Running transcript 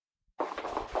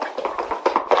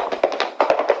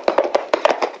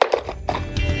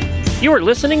You are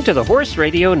listening to the Horse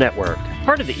Radio Network,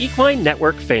 part of the Equine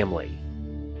Network family.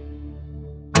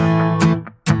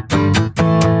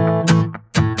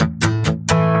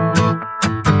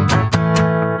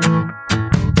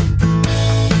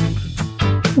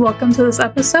 Welcome to this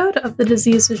episode of the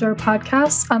Disease du Jour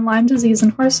podcast on Lyme disease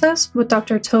in horses with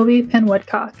Dr. Toby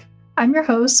Pinn-Woodcock. I'm your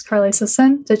host, Carly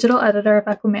Sisson, digital editor of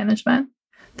Equimanagement.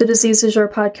 The Disease du Jour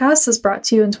podcast is brought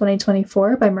to you in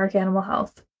 2024 by Merck Animal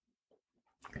Health.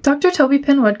 Dr. Toby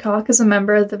Pinn-Woodcock is a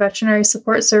member of the Veterinary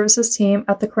Support Services team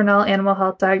at the Cornell Animal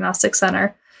Health Diagnostic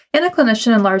Center and a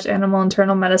clinician in large animal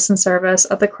internal medicine service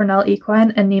at the Cornell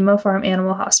Equine and Nemo Farm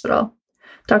Animal Hospital.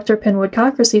 Dr.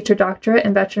 Pinn-Woodcock received her doctorate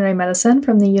in veterinary medicine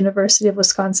from the University of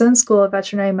Wisconsin School of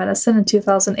Veterinary Medicine in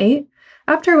 2008,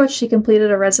 after which she completed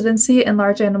a residency in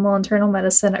large animal internal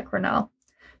medicine at Cornell.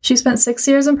 She spent 6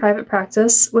 years in private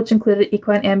practice, which included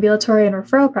equine ambulatory and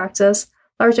referral practice,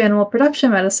 large animal production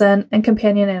medicine, and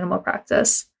companion animal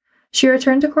practice. She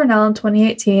returned to Cornell in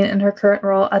 2018 in her current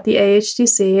role at the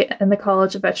AHDC and the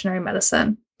College of Veterinary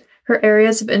Medicine. Her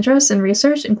areas of interest and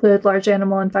research include large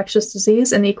animal infectious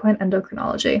disease and equine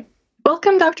endocrinology.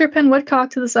 Welcome, Dr.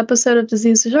 Pinn-Woodcock, to this episode of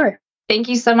Disease du Jour. Thank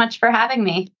you so much for having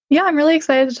me. Yeah, I'm really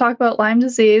excited to talk about Lyme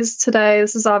disease today.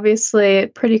 This is obviously a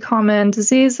pretty common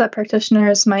disease that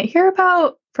practitioners might hear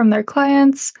about from their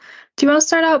clients. Do you want to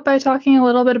start out by talking a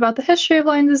little bit about the history of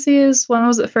Lyme disease? When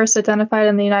was it first identified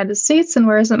in the United States, and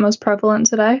where is it most prevalent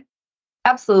today?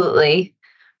 Absolutely.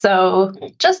 So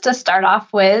just to start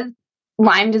off with,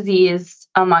 Lyme disease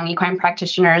among equine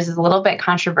practitioners is a little bit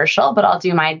controversial, but I'll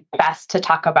do my best to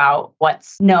talk about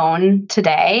what's known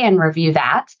today and review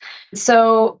that.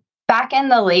 So back in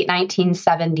the late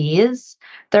 1970s,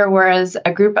 there was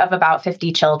a group of about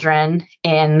 50 children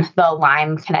in the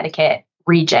Lyme, Connecticut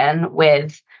region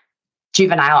with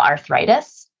juvenile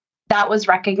arthritis. That was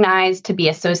recognized to be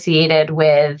associated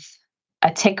with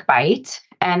a tick bite.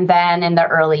 And then in the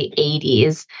early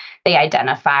 80s, they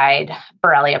identified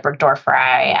Borrelia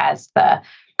burgdorferi as the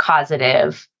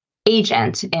causative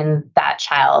agent in that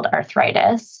child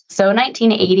arthritis. So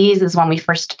 1980s is when we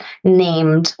first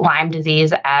named Lyme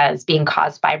disease as being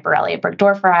caused by Borrelia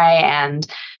burgdorferi, and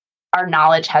our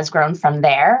knowledge has grown from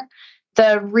there.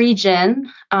 The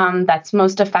region that's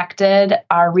most affected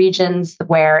are regions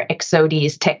where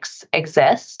Ixodes ticks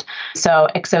exist. So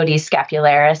Ixodes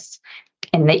scapularis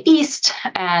in the east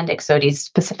and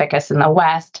Ixodes pacificus in the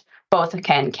west, both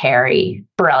can carry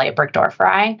Borrelia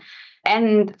burgdorferi.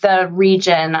 And the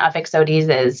region of Ixodes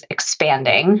is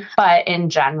expanding, but in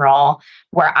general,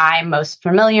 where I'm most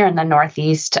familiar in the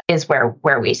Northeast is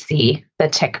where we see the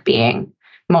tick being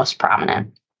most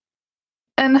prominent.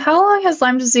 And how long has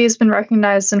Lyme disease been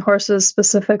recognized in horses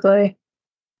specifically?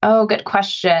 Oh, good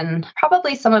question.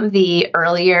 Probably some of the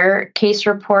earlier case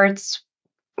reports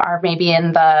are maybe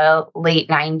in the late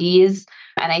 90s.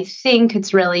 And I think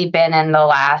it's really been in the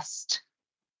last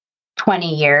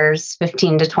 20 years,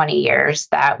 15 to 20 years,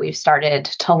 that we've started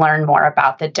to learn more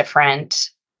about the different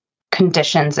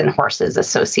conditions in horses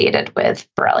associated with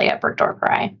Borrelia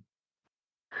burgdorferi.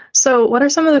 So what are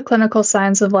some of the clinical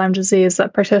signs of Lyme disease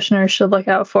that practitioners should look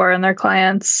out for in their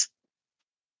clients?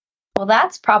 Well,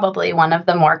 that's probably one of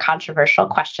the more controversial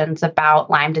questions about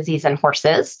Lyme disease in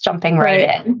horses, jumping right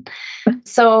in.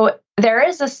 So there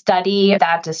is a study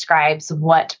that describes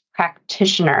what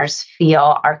practitioners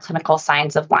feel are clinical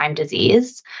signs of Lyme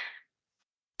disease.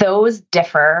 Those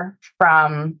differ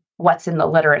from what's in the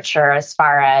literature as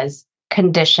far as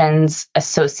conditions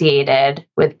associated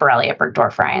with Borrelia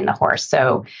burgdorferi in the horse.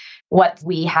 So what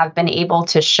we have been able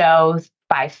to show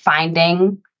by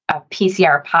finding a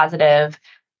PCR positive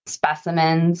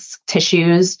specimens,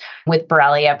 tissues with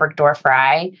Borrelia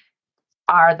burgdorferi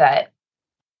are the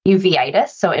uveitis,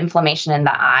 so inflammation in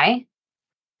the eye,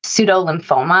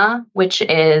 pseudolymphoma, which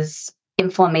is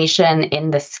inflammation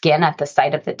in the skin at the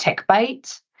site of the tick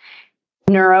bite,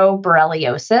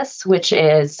 neuroborreliosis, which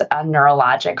is a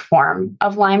neurologic form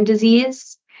of Lyme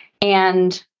disease,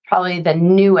 and probably the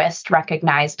newest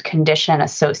recognized condition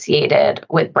associated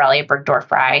with Borrelia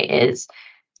burgdorferi is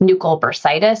nuchal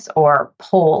bursitis or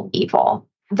pole evil.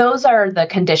 Those are the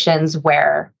conditions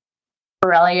where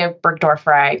Borrelia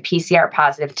burgdorferi PCR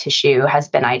positive tissue has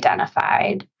been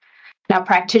identified. Now,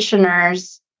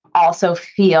 practitioners also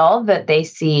feel that they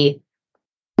see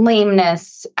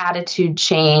lameness, attitude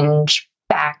change,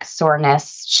 back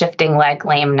soreness, shifting leg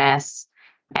lameness,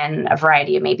 and a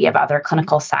variety of maybe of other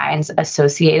clinical signs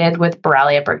associated with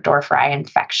Borrelia burgdorferi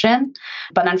infection.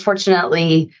 But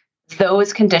unfortunately,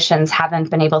 those conditions haven't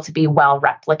been able to be well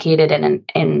replicated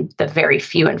in the very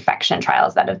few infection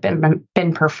trials that have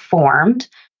been performed.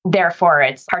 therefore,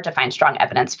 it's hard to find strong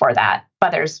evidence for that.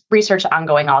 But there's research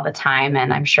ongoing all the time,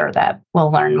 and I'm sure that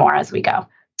we'll learn more as we go.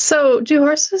 So do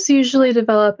horses usually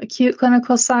develop acute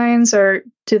clinical signs, or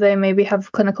do they maybe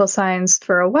have clinical signs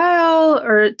for a while,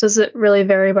 or does it really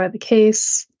vary by the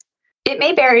case? It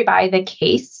may vary by the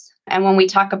case. And when we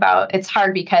talk about, it's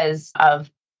hard because of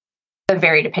the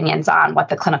varied opinions on what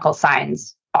the clinical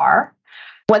signs are.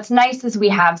 What's nice is we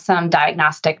have some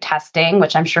diagnostic testing,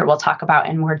 which I'm sure we'll talk about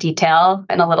in more detail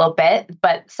in a little bit.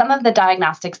 But some of the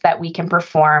diagnostics that we can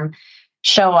perform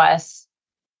show us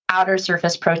outer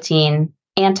surface protein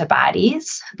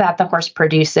antibodies that the horse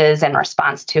produces in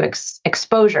response to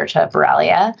exposure to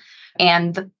Borrelia.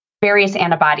 And the various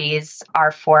antibodies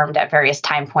are formed at various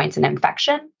time points in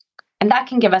infection. And that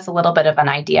can give us a little bit of an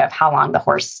idea of how long the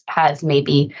horse has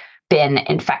maybe been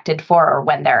infected for, or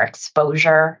when their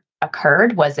exposure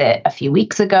occurred. Was it a few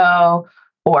weeks ago,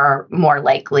 or more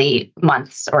likely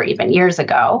months or even years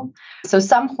ago? So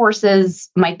some horses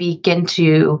might begin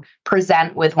to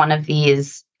present with one of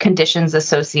these conditions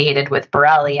associated with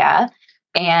Borrelia,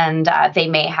 and they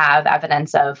may have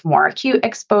evidence of more acute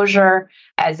exposure,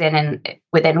 as in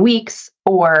within weeks,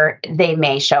 or they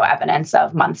may show evidence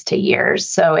of months to years.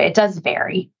 So it does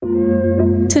vary.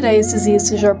 Today's Disease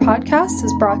Du Jour podcast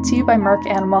is brought to you by Merck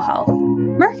Animal Health.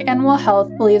 Merck Animal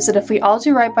Health believes that if we all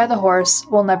do right by the horse,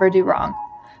 we'll never do wrong.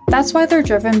 That's why they're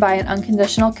driven by an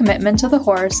unconditional commitment to the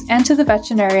horse and to the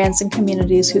veterinarians and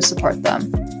communities who support them.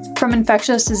 From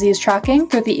infectious disease tracking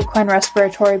through the Equine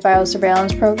Respiratory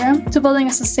Biosurveillance Program, to building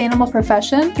a sustainable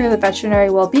profession through the Veterinary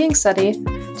Wellbeing Study,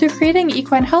 to creating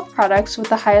equine health products with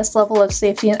the highest level of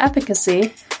safety and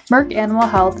efficacy, Merck Animal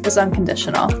Health is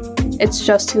unconditional. It's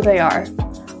just who they are.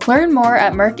 Learn more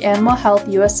at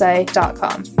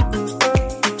merckanimalhealthusa.com.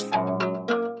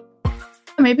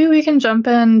 Maybe we can jump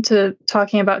into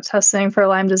talking about testing for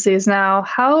Lyme disease now.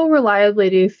 How reliably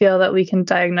do you feel that we can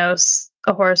diagnose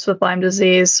a horse with Lyme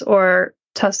disease or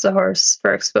test a horse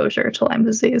for exposure to Lyme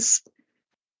disease?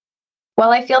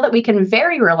 Well, I feel that we can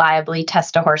very reliably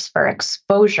test a horse for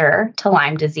exposure to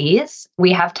Lyme disease.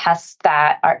 We have tests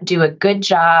that do a good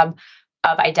job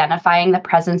of identifying the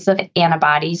presence of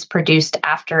antibodies produced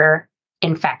after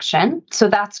infection. So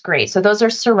that's great. So those are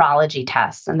serology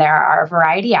tests, and there are a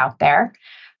variety out there.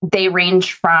 They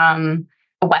range from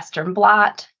a Western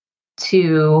blot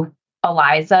to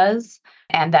ELISAs,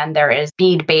 and then there is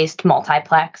bead-based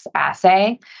multiplex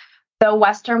assay. The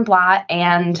Western blot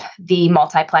and the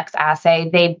multiplex assay,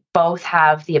 they both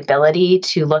have the ability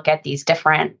to look at these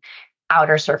different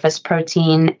outer surface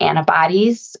protein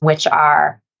antibodies, which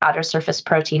are outer surface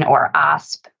protein, or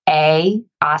OSP-A,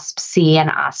 OSP-C, and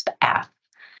OSP-F.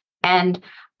 And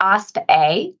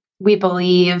OSP-A, we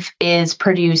believe, is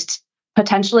produced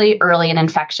potentially early in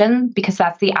infection because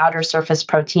that's the outer surface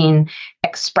protein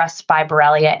expressed by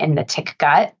Borrelia in the tick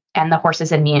gut, and the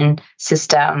horse's immune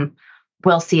system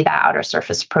will see that outer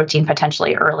surface protein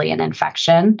potentially early in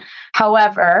infection.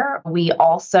 However, we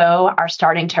also are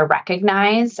starting to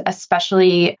recognize,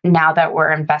 especially now that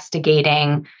we're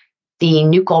investigating the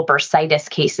nuchal bursitis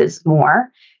cases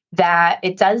more, that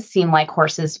it does seem like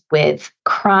horses with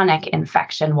chronic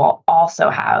infection will also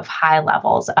have high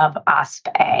levels of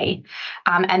OSP-A.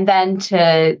 And then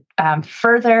to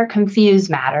further confuse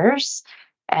matters,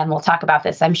 and we'll talk about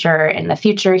this, I'm sure, in the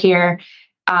future here,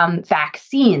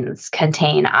 vaccines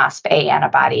contain OSP-A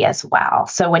antibody as well.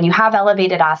 So when you have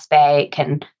elevated OSP-A, it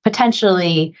can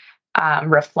potentially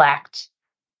reflect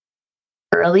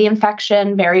early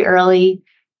infection, very early,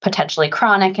 potentially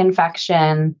chronic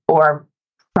infection, or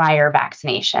prior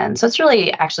vaccination. So it's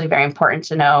really actually very important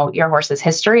to know your horse's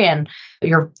history and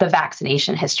the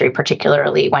vaccination history,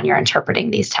 particularly when you're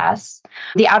interpreting these tests.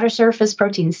 The outer surface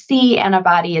protein C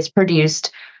antibody is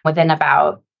produced within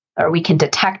about, or we can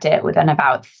detect it within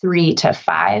about 3 to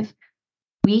 5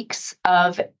 weeks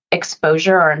of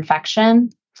exposure or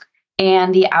infection.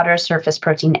 And the outer surface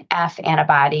protein F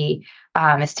antibody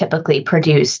is typically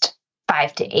produced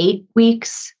 5 to 8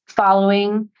 weeks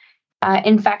following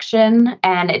infection,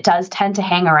 and it does tend to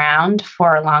hang around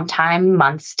for a long time,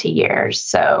 months to years.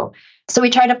 So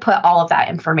we try to put all of that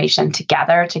information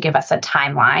together to give us a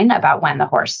timeline about when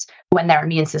their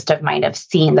immune system might have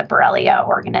seen the Borrelia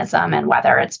organism and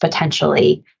whether it's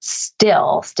potentially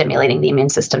still stimulating the immune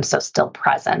system, so still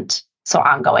present, so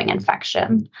ongoing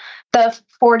infection. The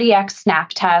 4DX SNAP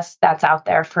test that's out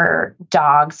there for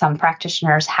dogs, some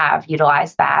practitioners have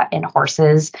utilized that in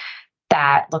horses.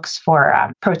 That looks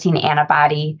for protein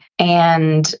antibody,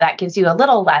 and that gives you a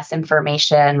little less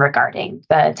information regarding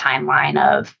the timeline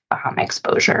of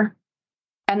exposure.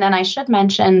 And then I should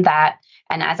mention that,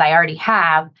 and as I already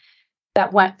have,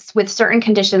 that with certain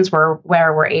conditions where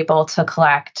we're able to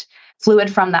collect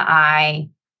fluid from the eye,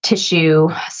 tissue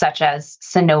such as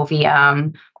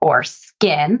synovium or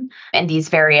skin, and these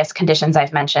various conditions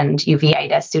I've mentioned,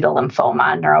 uveitis,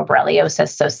 pseudolymphoma,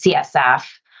 neuroborreliosis, so CSF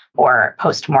or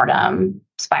postmortem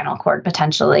spinal cord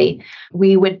potentially,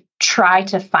 we would try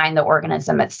to find the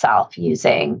organism itself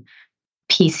using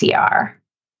PCR.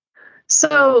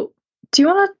 So, do you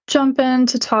want to jump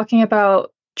into talking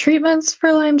about treatments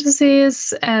for Lyme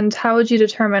disease, and how would you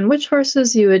determine which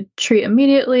horses you would treat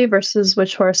immediately versus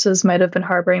which horses might have been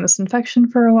harboring this infection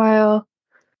for a while?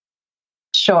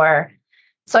 Sure.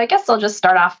 So I guess I'll just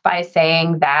start off by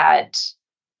saying that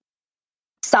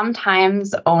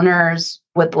sometimes owners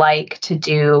would like to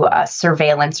do a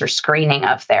surveillance or screening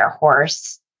of their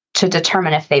horse to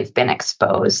determine if they've been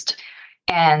exposed.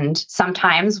 And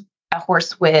sometimes a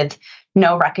horse with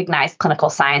no recognized clinical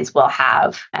signs will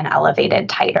have an elevated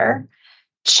titer,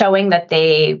 showing that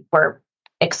they were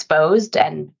exposed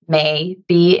and may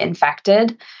be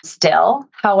infected still.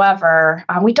 However,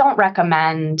 we don't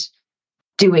recommend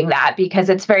doing that because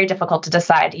it's very difficult to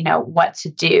decide, what to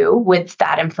do with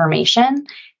that information.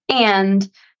 And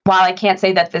while I can't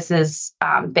say that this has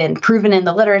been proven in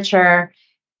the literature,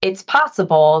 it's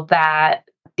possible that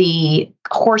the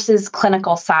horse's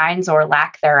clinical signs or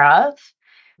lack thereof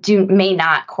may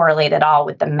not correlate at all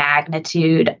with the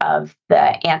magnitude of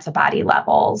the antibody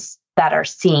levels that are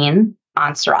seen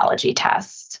on serology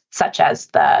tests, such as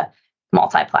the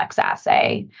multiplex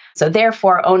assay. So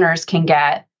therefore, owners can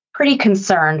get pretty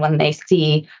concerned when they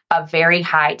see a very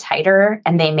high titer,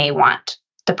 and they may want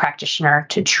the practitioner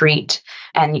to treat,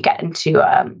 and you get into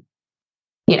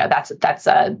that's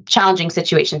a challenging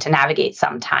situation to navigate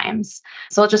sometimes.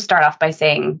 So I'll just start off by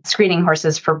saying screening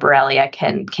horses for Borrelia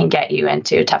can get you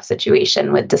into a tough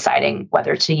situation with deciding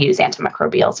whether to use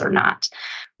antimicrobials or not.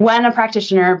 When a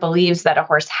practitioner believes that a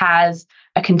horse has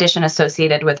a condition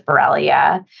associated with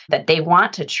Borrelia that they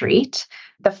want to treat,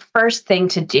 the first thing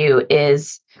to do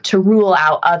is to rule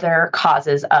out other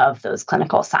causes of those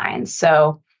clinical signs.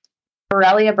 So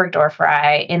Borrelia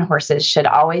burgdorferi in horses should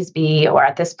always be, or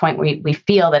at this point, we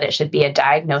feel that it should be a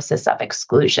diagnosis of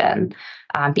exclusion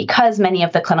because many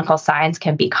of the clinical signs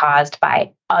can be caused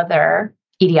by other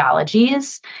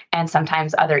etiologies, and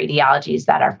sometimes other etiologies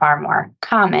that are far more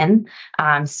common.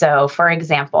 So, for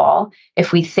example,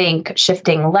 if we think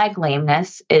shifting leg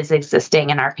lameness is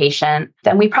existing in our patient,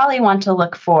 then we probably want to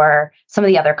look for some of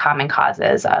the other common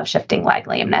causes of shifting leg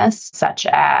lameness, such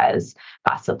as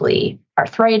possibly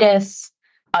arthritis,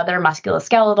 other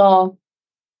musculoskeletal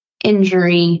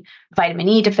injury, vitamin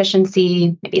E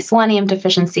deficiency, maybe selenium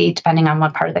deficiency, depending on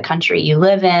what part of the country you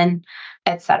live in,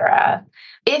 etc.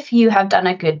 If you have done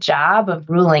a good job of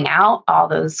ruling out all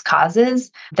those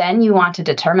causes, then you want to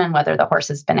determine whether the horse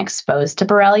has been exposed to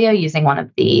Borrelia using one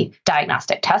of the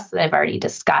diagnostic tests that I've already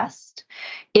discussed.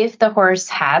 If the horse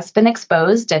has been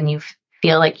exposed and you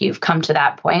feel like you've come to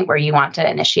that point where you want to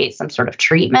initiate some sort of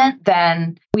treatment,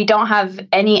 then we don't have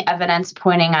any evidence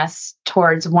pointing us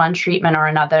towards one treatment or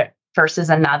another versus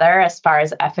another as far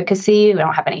as efficacy. We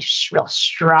don't have any real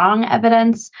strong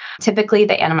evidence. Typically,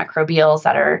 the antimicrobials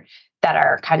that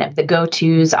are kind of the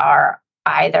go-tos are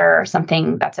either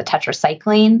something that's a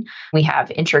tetracycline. We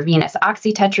have intravenous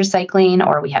oxytetracycline,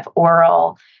 or we have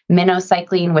oral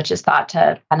minocycline, which is thought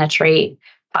to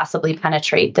possibly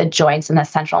penetrate the joints and the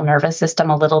central nervous system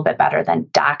a little bit better than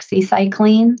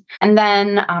doxycycline. And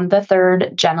then the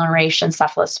third generation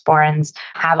cephalosporins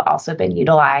have also been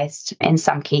utilized in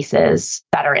some cases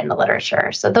that are in the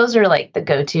literature. So those are like the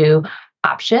go-to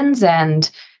options. And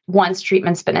once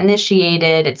treatment's been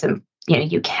initiated,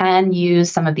 you can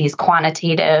use some of these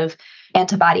quantitative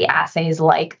antibody assays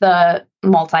like the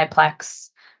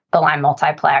Lyme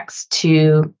multiplex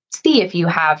to see if you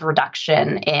have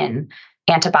reduction in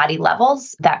antibody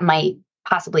levels that might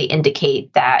possibly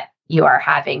indicate that you are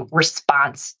having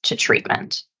response to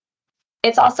treatment.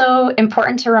 It's also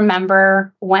important to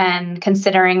remember when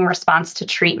considering response to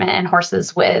treatment in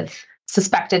horses with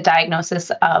suspected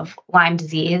diagnosis of Lyme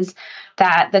disease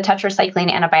that the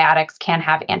tetracycline antibiotics can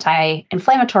have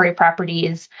anti-inflammatory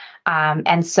properties.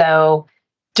 And so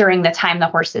during the time the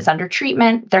horse is under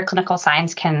treatment, their clinical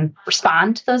signs can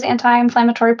respond to those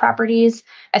anti-inflammatory properties,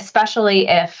 especially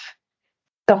if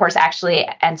the horse actually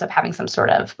ends up having some sort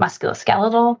of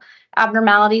musculoskeletal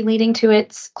abnormality leading to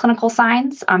its clinical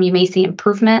signs. You may see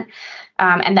improvement.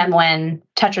 And then when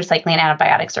tetracycline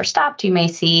antibiotics are stopped, you may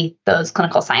see those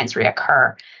clinical signs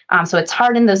reoccur. So it's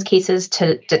hard in those cases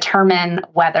to determine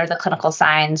whether the clinical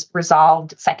signs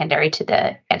resolved secondary to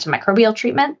the antimicrobial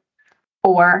treatment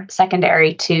or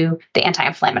secondary to the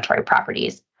anti-inflammatory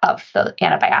properties of the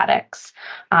antibiotics.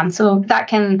 So that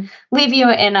can leave you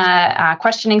in a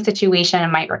questioning situation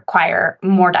and might require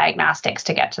more diagnostics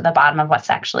to get to the bottom of what's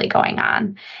actually going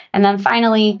on. And then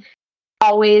finally,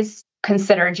 always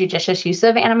consider judicious use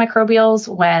of antimicrobials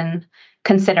when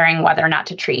considering whether or not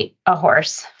to treat a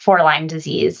horse for Lyme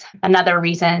disease. Another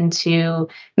reason to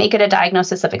make it a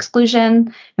diagnosis of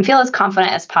exclusion and feel as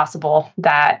confident as possible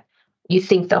that you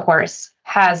think the horse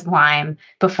has Lyme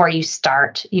before you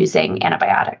start using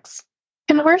antibiotics.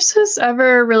 Can horses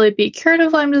ever really be cured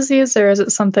of Lyme disease, or is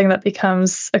it something that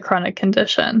becomes a chronic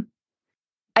condition?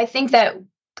 I think that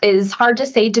is hard to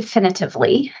say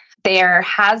definitively. There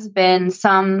has been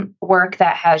some work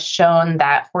that has shown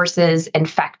that horses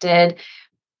infected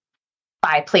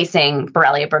by placing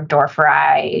Borrelia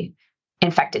burgdorferi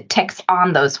infected ticks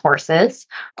on those horses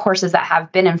that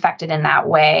have been infected in that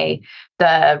way,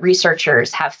 the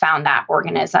researchers have found that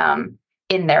organism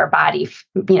in their body,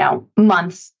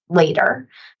 months later,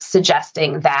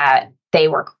 suggesting that they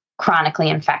were chronically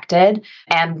infected.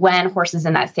 And when horses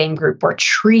in that same group were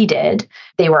treated,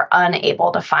 they were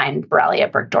unable to find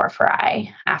Borrelia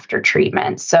burgdorferi after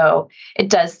treatment. So it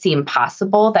does seem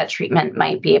possible that treatment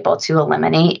might be able to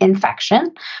eliminate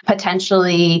infection.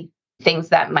 Potentially, things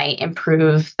that might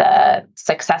improve the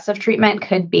success of treatment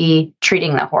could be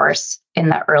treating the horse in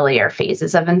the earlier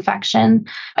phases of infection.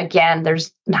 Again,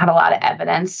 there's not a lot of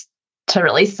evidence to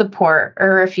really support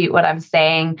or refute what I'm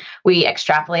saying. We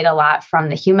extrapolate a lot from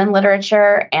the human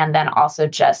literature and then also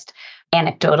just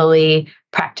anecdotally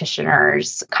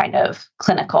practitioners' kind of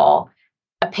clinical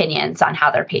opinions on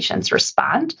how their patients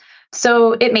respond.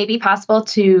 So it may be possible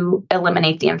to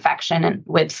eliminate the infection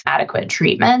with adequate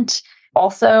treatment.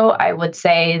 Also, I would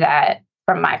say that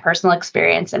from my personal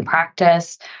experience and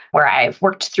practice, where I've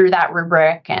worked through that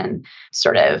rubric and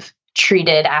sort of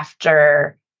treated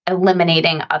after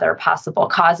eliminating other possible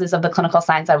causes of the clinical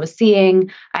signs I was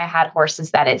seeing, I had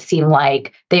horses that it seemed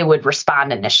like they would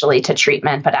respond initially to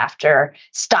treatment, but after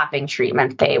stopping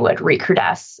treatment, they would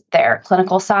recrudesce their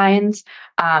clinical signs.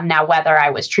 Now, whether I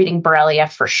was treating Borrelia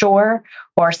for sure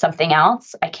or something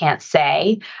else, I can't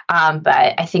say.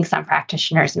 But I think some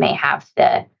practitioners may have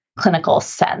the clinical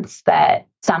sense that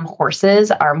some horses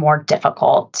are more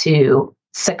difficult to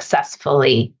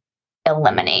successfully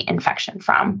eliminate infection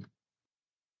from.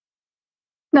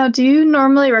 Now, do you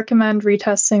normally recommend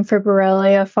retesting for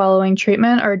Borrelia following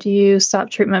treatment, or do you stop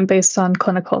treatment based on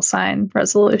clinical sign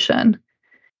resolution?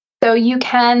 So you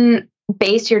can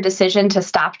base your decision to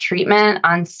stop treatment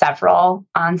on several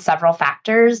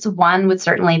factors. One would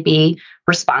certainly be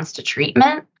response to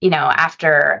treatment.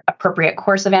 After appropriate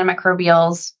course of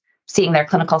antimicrobials, seeing their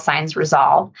clinical signs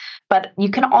resolve. But you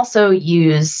can also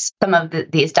use some of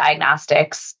these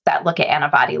diagnostics that look at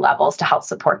antibody levels to help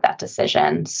support that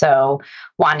decision. So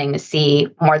wanting to see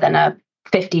more than a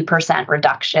 50%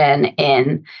 reduction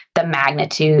in the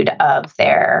magnitude of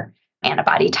their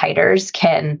antibody titers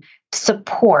can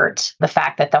support the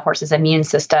fact that the horse's immune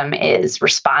system is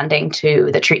responding to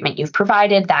the treatment you've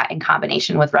provided. That, in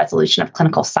combination with resolution of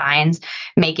clinical signs,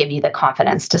 may give you the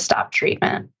confidence to stop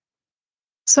treatment.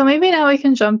 So maybe now we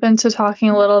can jump into talking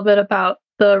a little bit about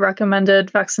the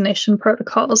recommended vaccination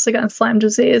protocols against Lyme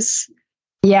disease.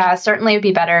 Yeah, certainly it would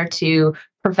be better to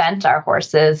prevent our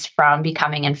horses from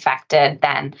becoming infected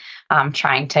than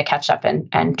trying to catch up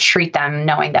and treat them,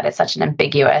 knowing that it's such an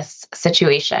ambiguous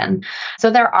situation.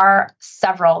 So there are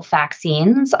several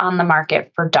vaccines on the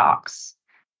market for dogs.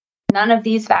 None of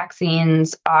these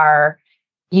vaccines are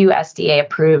USDA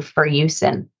approved for use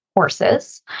in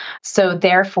horses. So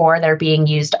therefore, they're being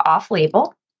used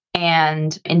off-label.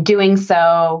 And in doing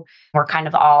so, we're kind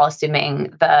of all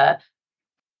assuming the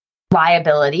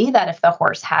liability that if the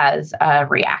horse has a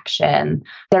reaction,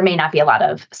 there may not be a lot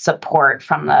of support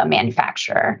from the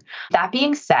manufacturer. That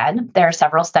being said, there are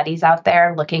several studies out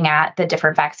there looking at the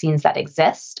different vaccines that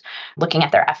exist, looking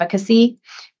at their efficacy.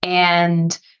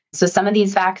 And so some of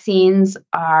these vaccines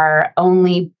are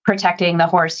only protecting the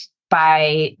horse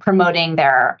by promoting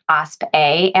their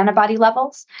OSP-A antibody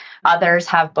levels. Others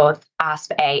have both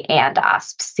OSP-A and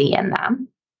OSP-C in them.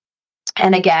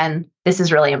 And again, this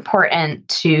is really important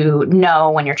to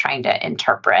know when you're trying to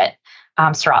interpret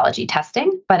serology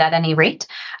testing. But at any rate,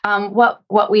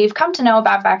 what we've come to know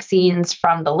about vaccines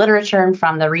from the literature and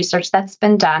from the research that's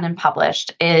been done and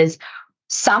published is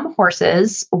some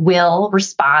horses will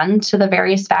respond to the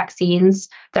various vaccines.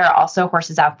 There are also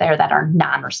horses out there that are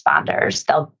non-responders.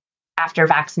 After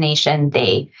vaccination,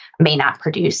 they may not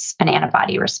produce an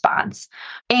antibody response.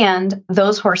 And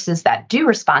those horses that do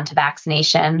respond to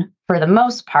vaccination, for the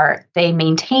most part, they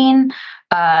maintain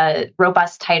a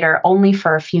robust titer only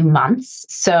for a few months.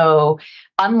 So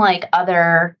unlike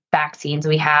other vaccines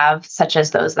we have, such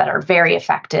as those that are very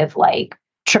effective, like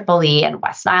Triple E and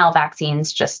West Nile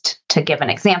vaccines, just to give an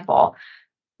example.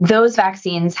 Those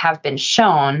vaccines have been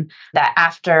shown that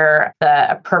after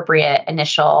the appropriate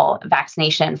initial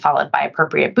vaccination followed by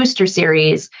appropriate booster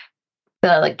series,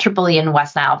 the Triple E and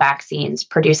West Nile vaccines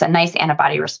produce a nice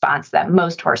antibody response that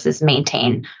most horses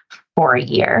maintain for a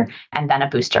year, and then a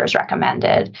booster is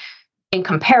recommended. In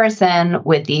comparison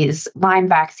with these Lyme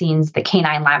vaccines, the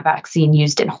canine Lyme vaccine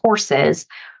used in horses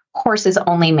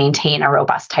only maintain a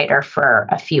robust titer for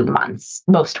a few months,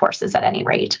 most horses at any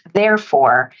rate.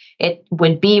 Therefore, it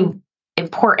would be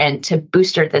important to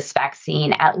booster this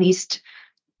vaccine at least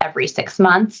every 6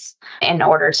 months in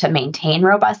order to maintain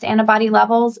robust antibody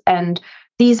levels. And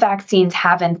these vaccines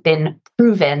haven't been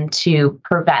proven to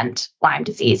prevent Lyme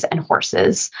disease in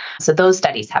horses. So those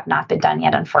studies have not been done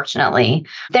yet, unfortunately.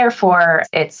 Therefore,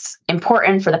 it's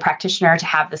important for the practitioner to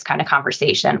have this kind of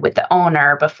conversation with the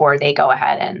owner before they go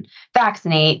ahead and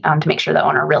vaccinate, to make sure the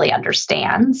owner really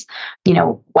understands,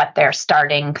 what they're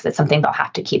starting, because it's something they'll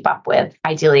have to keep up with,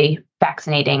 ideally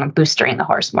vaccinating and boostering the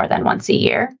horse more than once a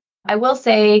year. I will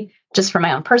say, just from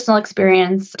my own personal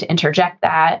experience, to interject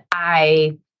that,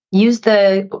 I used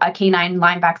a canine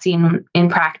Lyme vaccine in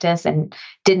practice and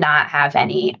did not have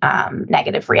any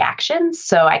negative reactions.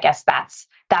 So I guess that's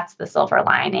the silver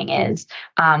lining is,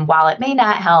 while it may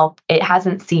not help, it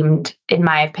hasn't seemed, in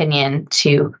my opinion,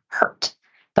 to hurt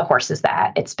the horses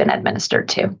that it's been administered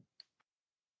to.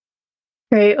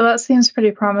 Great. Well, that seems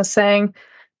pretty promising.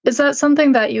 Is that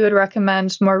something that you would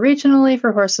recommend more regionally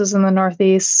for horses in the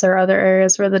Northeast or other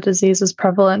areas where the disease is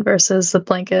prevalent versus the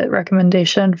blanket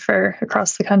recommendation for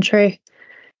across the country?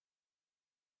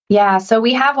 Yeah, so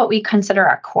we have what we consider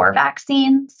our core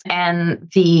vaccines, and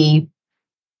the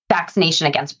vaccination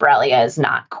against Borrelia is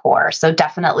not core. So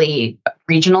definitely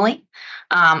regionally.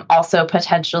 Also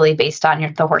potentially based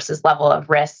on the horse's level of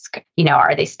risk,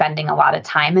 are they spending a lot of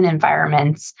time in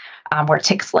environments where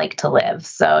ticks like to live?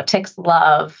 So ticks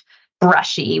love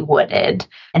brushy, wooded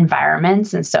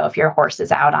environments. And so if your horse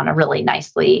is out on a really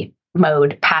nicely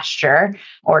mowed pasture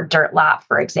or dirt lot,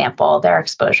 for example, their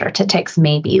exposure to ticks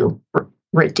may be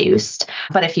reduced.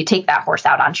 But if you take that horse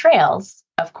out on trails,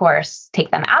 of course, take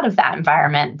them out of that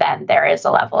environment, then there is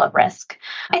a level of risk.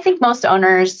 I think most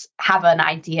owners have an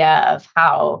idea of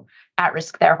how at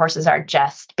risk their horses are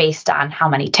just based on how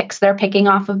many ticks they're picking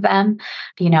off of them.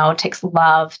 Ticks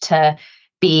love to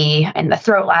be in the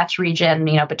throat latch region,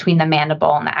 between the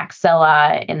mandible and the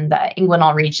axilla, in the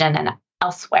inguinal region, and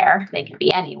elsewhere. They can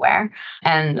be anywhere.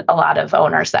 And a lot of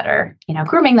owners that are,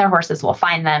 grooming their horses will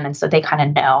find them. And so they kind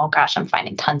of know, gosh, I'm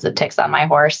finding tons of ticks on my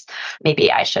horse.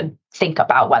 Maybe I should think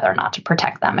about whether or not to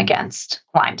protect them against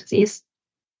Lyme disease.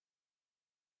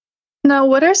 Now,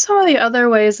 what are some of the other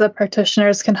ways that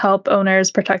practitioners can help owners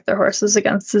protect their horses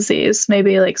against disease?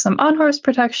 Maybe like some on-horse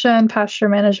protection, pasture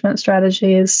management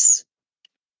strategies?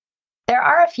 There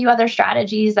are a few other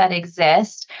strategies that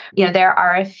exist. There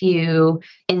are a few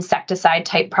insecticide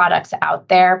type products out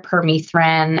there,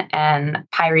 permethrin and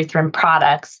pyrethrin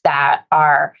products that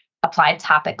are applied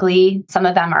topically. Some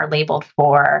of them are labeled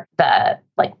for the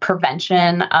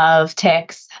prevention of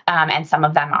ticks, and some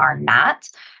of them are not.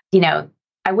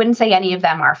 I wouldn't say any of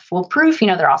them are foolproof.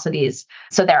 There are also these,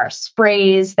 so there are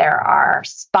sprays, there are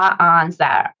spot-ons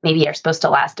that maybe are supposed to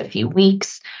last a few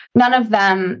weeks. None of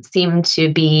them seem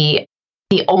to be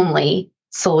the only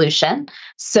solution.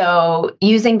 So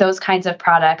using those kinds of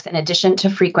products, in addition to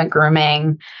frequent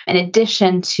grooming, in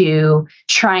addition to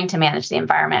trying to manage the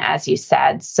environment, as you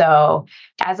said. So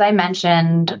as I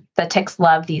mentioned, the ticks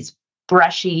love these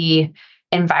brushy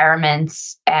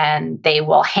environments, and they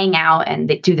will hang out and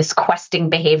they do this questing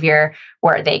behavior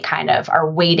where they kind of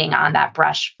are waiting on that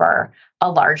brush for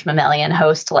a large mammalian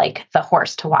host like the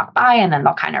horse to walk by, and then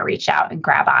they'll kind of reach out and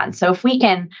grab on. So if we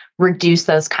can reduce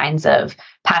those kinds of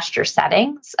pasture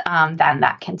settings, then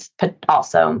that can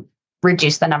also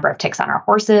reduce the number of ticks on our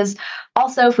horses.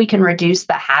 Also, if we can reduce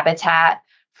the habitat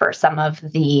for some of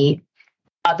the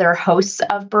other hosts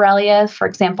of Borrelia, for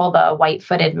example, the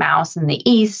white-footed mouse in the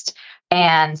east,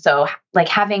 and so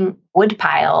having wood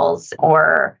piles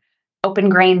or open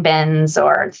grain bins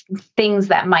or things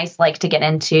that mice like to get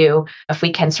into, if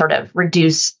we can sort of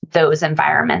reduce those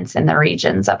environments in the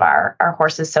regions of our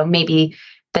horses. So maybe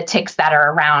the ticks that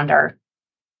are around are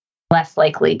less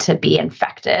likely to be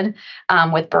infected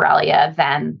with Borrelia,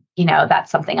 then,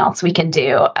 that's something else we can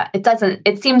do.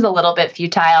 It seems a little bit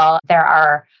futile. There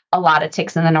are a lot of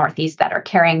ticks in the Northeast that are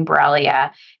carrying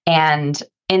Borrelia, and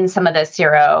in some of the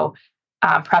sero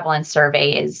prevalence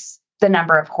surveys, the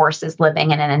number of horses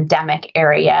living in an endemic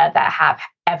area that have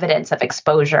evidence of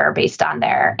exposure based on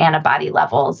their antibody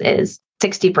levels is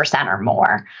 60% or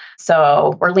more.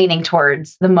 So we're leaning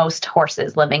towards the most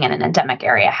horses living in an endemic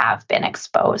area have been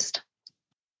exposed.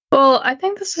 Well, I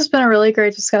think this has been a really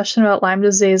great discussion about Lyme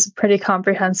disease, a pretty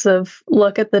comprehensive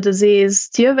look at the disease.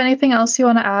 Do you have anything else you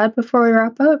want to add before we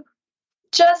wrap up?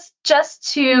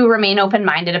 Just to remain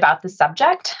open-minded about the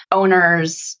subject.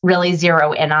 Owners really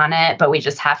zero in on it, but we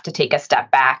just have to take a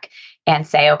step back and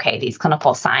say, okay, these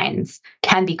clinical signs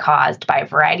can be caused by a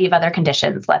variety of other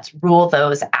conditions. Let's rule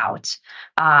those out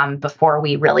before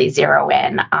we really zero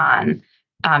in on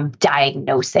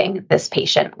diagnosing this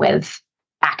patient with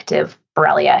active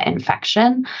Borrelia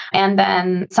infection. And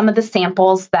then some of the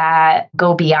samples that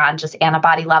go beyond just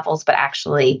antibody levels, but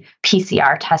actually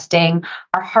PCR testing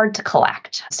are hard to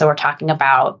collect. So we're talking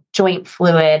about joint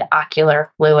fluid,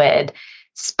 ocular fluid,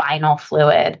 spinal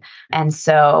fluid. And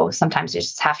so sometimes you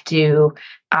just have to,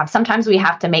 sometimes we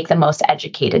have to make the most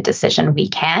educated decision we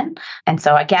can. And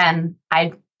so again,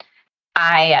 I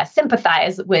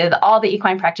sympathize with all the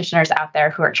equine practitioners out there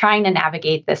who are trying to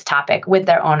navigate this topic with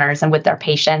their owners and with their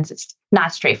patients. It's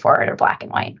not straightforward or black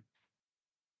and white.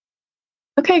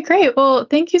 Okay, great. Well,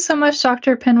 thank you so much,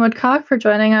 Dr. Pinn-Woodcock, for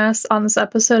joining us on this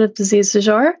episode of Disease du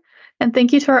Jour. And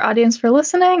thank you to our audience for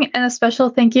listening. And a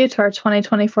special thank you to our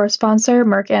 2024 sponsor,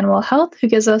 Merck Animal Health, who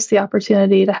gives us the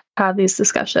opportunity to have these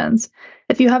discussions.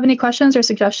 If you have any questions or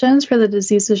suggestions for the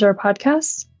Disease du Jour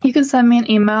podcast, you can send me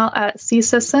an email at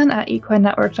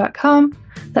csisson@equinenetwork.com.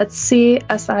 That's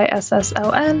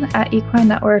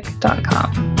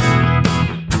CSISSON@equinenetwork.com.